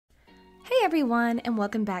Hey everyone, and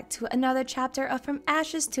welcome back to another chapter of From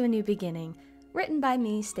Ashes to a New Beginning, written by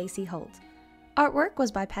me, Stacey Holt. Artwork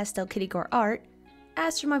was by Pastelkittygoreart.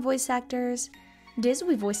 As for my voice actors, Diz will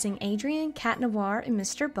be voicing Adrien, Cat Noir, and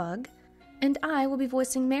Mr. Bug, and I will be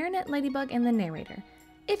voicing Marinette, Ladybug, and the narrator.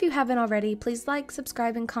 If you haven't already, please like,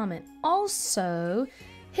 subscribe, and comment. Also,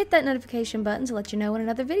 hit that notification button to let you know when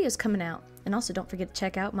another video is coming out. And also don't forget to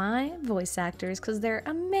check out my voice actors, because they're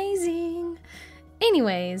amazing.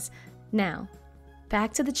 Anyways, now,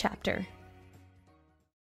 back to the chapter.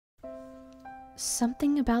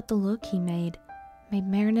 Something about the look he made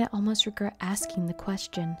Marinette almost regret asking the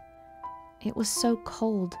question. It was so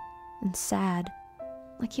cold and sad,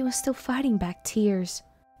 like he was still fighting back tears.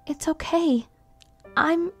 It's okay.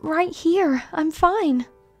 I'm right here. I'm fine.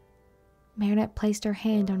 Marinette placed her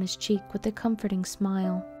hand on his cheek with a comforting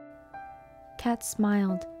smile. Cat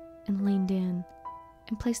smiled and leaned in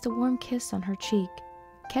and placed a warm kiss on her cheek,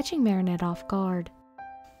 catching Marinette off guard.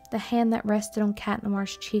 The hand that rested on Cat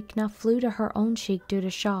Noir's cheek now flew to her own cheek due to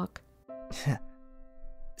shock.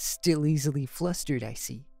 Still easily flustered, I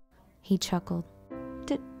see. He chuckled.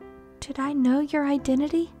 Did I know your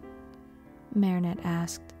identity? Marinette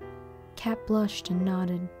asked. Cat blushed and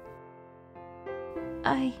nodded.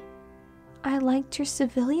 I liked your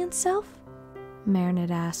civilian self?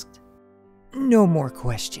 Marinette asked. No more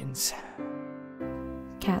questions.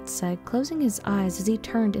 Cat said, closing his eyes as he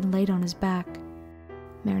turned and laid on his back.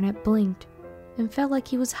 Marinette blinked and felt like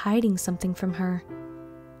he was hiding something from her.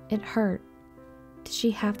 It hurt. Did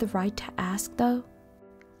she have the right to ask, though?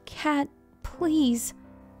 Cat, please.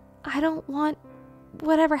 I don't want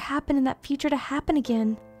whatever happened in that future to happen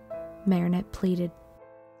again, Marinette pleaded.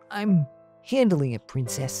 I'm handling it,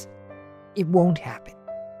 Princess. It won't happen,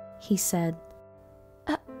 he said.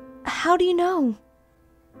 How do you know?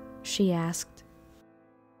 She asked.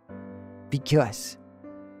 Because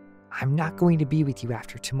I'm not going to be with you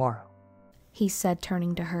after tomorrow, he said,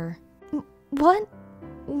 turning to her. What?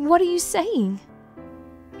 What are you saying?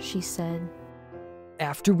 She said.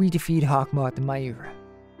 After we defeat Hawkmoth and Myra,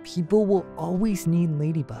 people will always need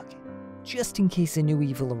Ladybug, just in case a new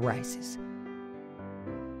evil arises.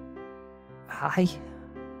 I'm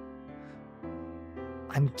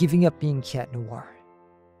giving up being Cat Noir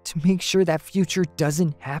to make sure that future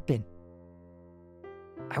doesn't happen.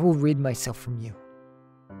 I will rid myself from you.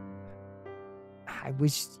 I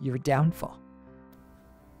wish your downfall.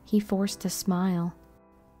 He forced a smile.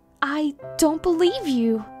 I don't believe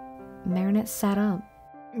you. Marinette sat up.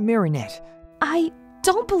 Marinette. I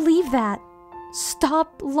don't believe that.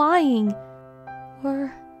 Stop lying.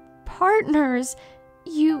 We're partners.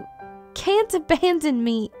 You can't abandon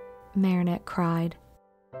me, Marinette cried.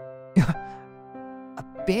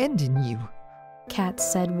 Abandon you? Cat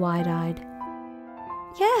said wide-eyed.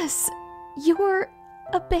 Yes, you're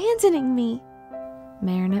abandoning me.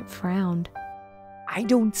 Marinette frowned. I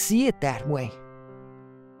don't see it that way.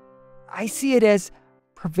 I see it as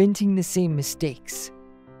preventing the same mistakes.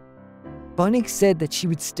 Bunnix said that she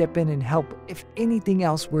would step in and help if anything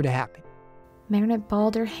else were to happen. Marinette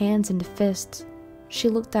balled her hands into fists. She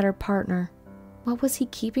looked at her partner. What was he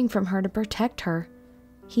keeping from her to protect her?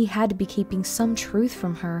 He had to be keeping some truth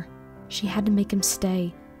from her. She had to make him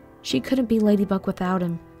stay. She couldn't be Ladybug without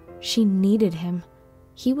him. She needed him.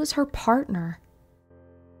 He was her partner.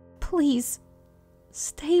 Please,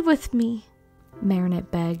 stay with me, Marinette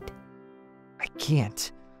begged. I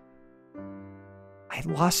can't. I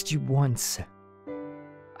lost you once.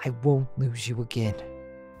 I won't lose you again,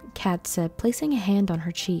 Cat said, placing a hand on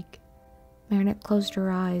her cheek. Marinette closed her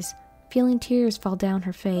eyes, feeling tears fall down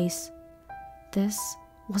her face. This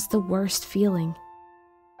was the worst feeling.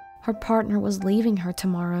 Her partner was leaving her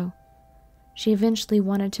tomorrow. She eventually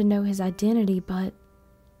wanted to know his identity, but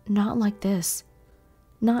not like this.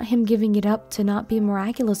 Not him giving it up to not be a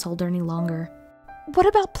Miraculous holder any longer. What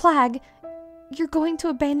about Plagg? You're going to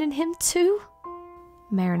abandon him too?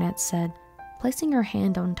 Marinette said, placing her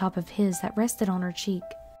hand on top of his that rested on her cheek.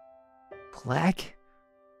 Plagg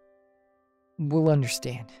will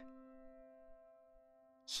understand.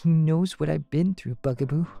 He knows what I've been through,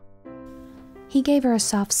 Bugaboo. He gave her a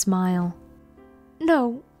soft smile.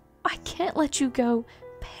 No, I can't let you go.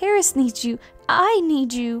 Paris needs you. I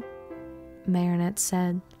need you, Marinette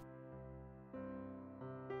said.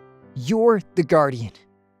 You're the guardian.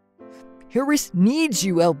 Paris needs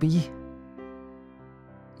you, LB.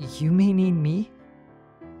 You may need me,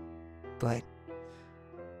 but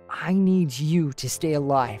I need you to stay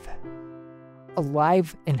alive.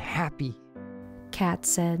 Alive and happy. Cat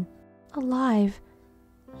said. Alive?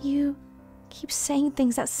 You keep saying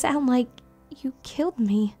things that sound like you killed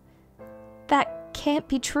me. That can't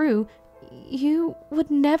be true. You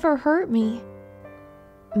would never hurt me,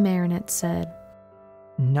 Marinette said.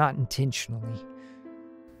 Not intentionally.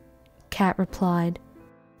 Cat replied.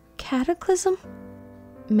 Cataclysm?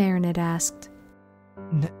 Marinette asked.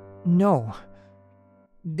 No.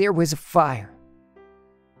 There was a fire.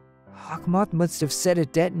 Hawkmoth must have set a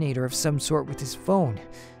detonator of some sort with his phone.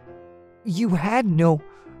 You had no...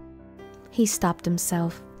 He stopped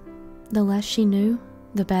himself. The less she knew,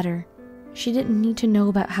 the better. She didn't need to know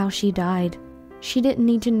about how she died. She didn't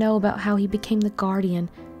need to know about how he became the guardian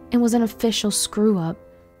and was an official screw-up.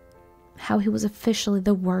 How he was officially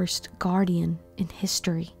the worst guardian in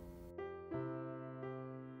history.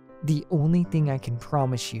 The only thing I can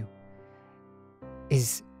promise you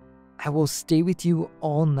is I will stay with you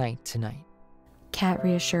all night tonight. Cat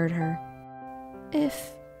reassured her.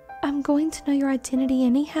 If I'm going to know your identity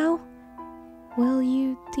anyhow, will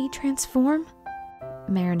you de-transform?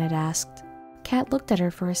 Marinette asked. Cat looked at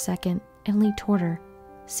her for a second and leaned toward her,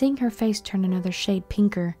 seeing her face turn another shade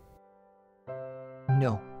pinker.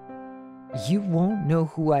 No. You won't know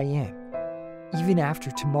who I am, even after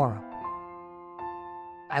tomorrow.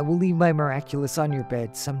 I will leave my Miraculous on your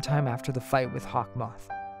bed sometime after the fight with Hawkmoth.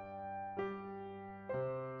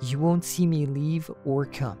 You won't see me leave or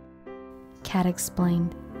come. Cat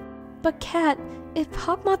explained. But Cat, if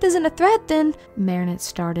Hawkmoth isn't a threat, then... Marinette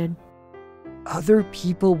started. Other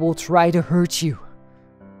people will try to hurt you.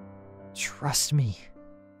 Trust me.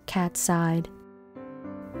 Cat sighed.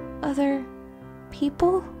 Other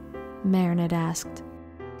people? Marinette asked.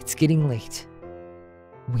 It's getting late.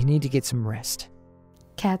 We need to get some rest.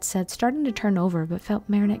 Cat said, starting to turn over, but felt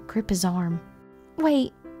Marinette grip his arm.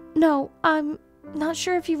 Wait, no, I'm not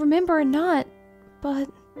sure if you remember or not, but...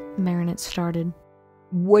 Marinette started.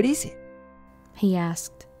 What is it? He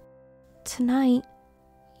asked. Tonight,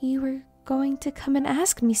 you were going to come and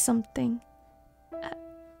ask me something.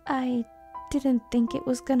 I didn't think it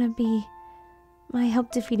was gonna be my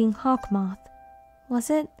help defeating Hawkmoth, was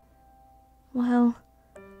it? Well,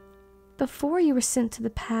 before you were sent to the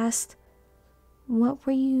past, what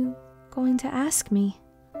were you going to ask me?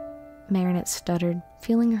 Marinette stuttered,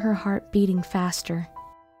 feeling her heart beating faster.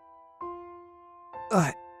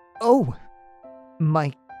 Oh,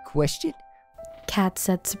 my question? Cat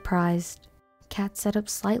said, surprised. Cat sat up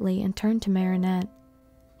slightly and turned to Marinette.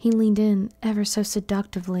 He leaned in ever so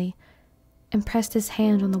seductively and pressed his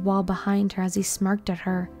hand on the wall behind her as he smirked at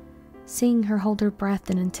her, seeing her hold her breath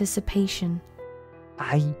in anticipation.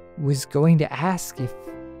 I was going to ask if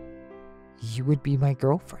you would be my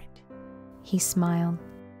girlfriend. He smiled.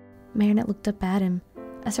 Marinette looked up at him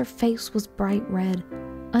as her face was bright red,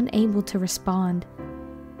 unable to respond.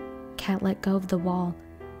 Cat let go of the wall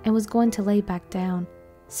and was going to lay back down,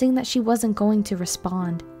 seeing that she wasn't going to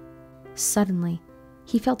respond. Suddenly,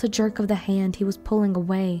 he felt a jerk of the hand he was pulling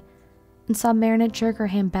away and saw Marinette jerk her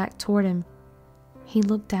hand back toward him. He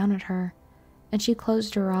looked down at her, and she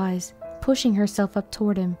closed her eyes, pushing herself up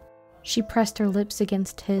toward him. She pressed her lips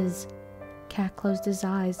against his. Cat closed his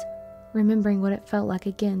eyes, remembering what it felt like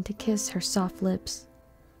again to kiss her soft lips.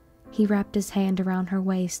 He wrapped his hand around her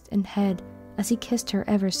waist and head as he kissed her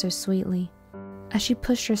ever so sweetly. As she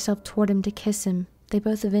pushed herself toward him to kiss him, they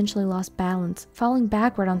both eventually lost balance, falling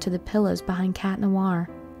backward onto the pillows behind Cat Noir.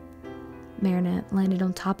 Marinette landed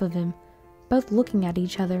on top of him, both looking at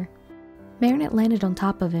each other. Marinette leaned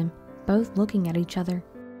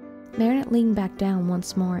back down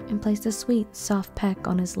once more and placed a sweet, soft peck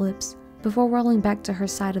on his lips before rolling back to her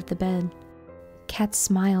side of the bed. Cat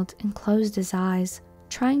smiled and closed his eyes,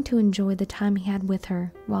 trying to enjoy the time he had with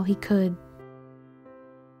her while he could.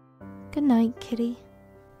 "Good night, kitty,"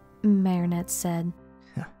 Marinette said.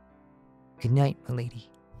 Good night, my lady,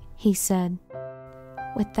 he said.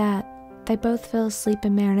 With that, they both fell asleep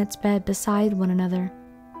in Marinette's bed beside one another.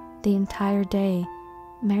 The entire day,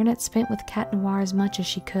 Marinette spent with Cat Noir as much as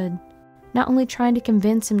she could, not only trying to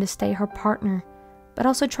convince him to stay her partner, but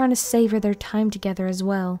also trying to savor their time together as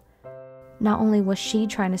well. Not only was she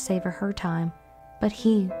trying to savor her time, but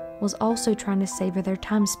he was also trying to savor their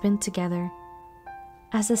time spent together.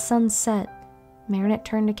 As the sun set, Marinette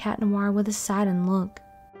turned to Cat Noir with a saddened look.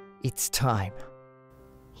 It's time,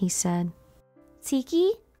 he said.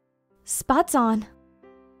 Tikki? Spot's on.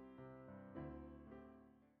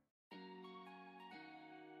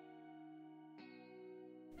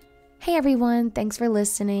 Hey everyone, thanks for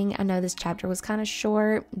listening. I know this chapter was kind of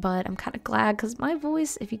short, but I'm kind of glad because my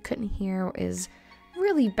voice, if you couldn't hear, is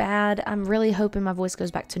really bad. I'm really hoping my voice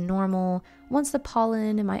goes back to normal once the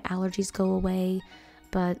pollen and my allergies go away.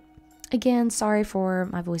 But again, sorry for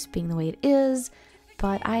my voice being the way it is,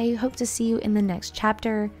 but I hope to see you in the next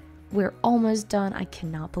chapter. We're almost done. I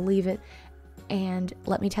cannot believe it. And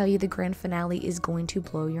let me tell you, the grand finale is going to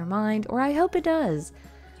blow your mind, or I hope it does.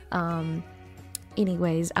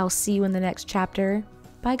 Anyways, I'll see you in the next chapter.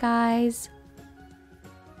 Bye, guys.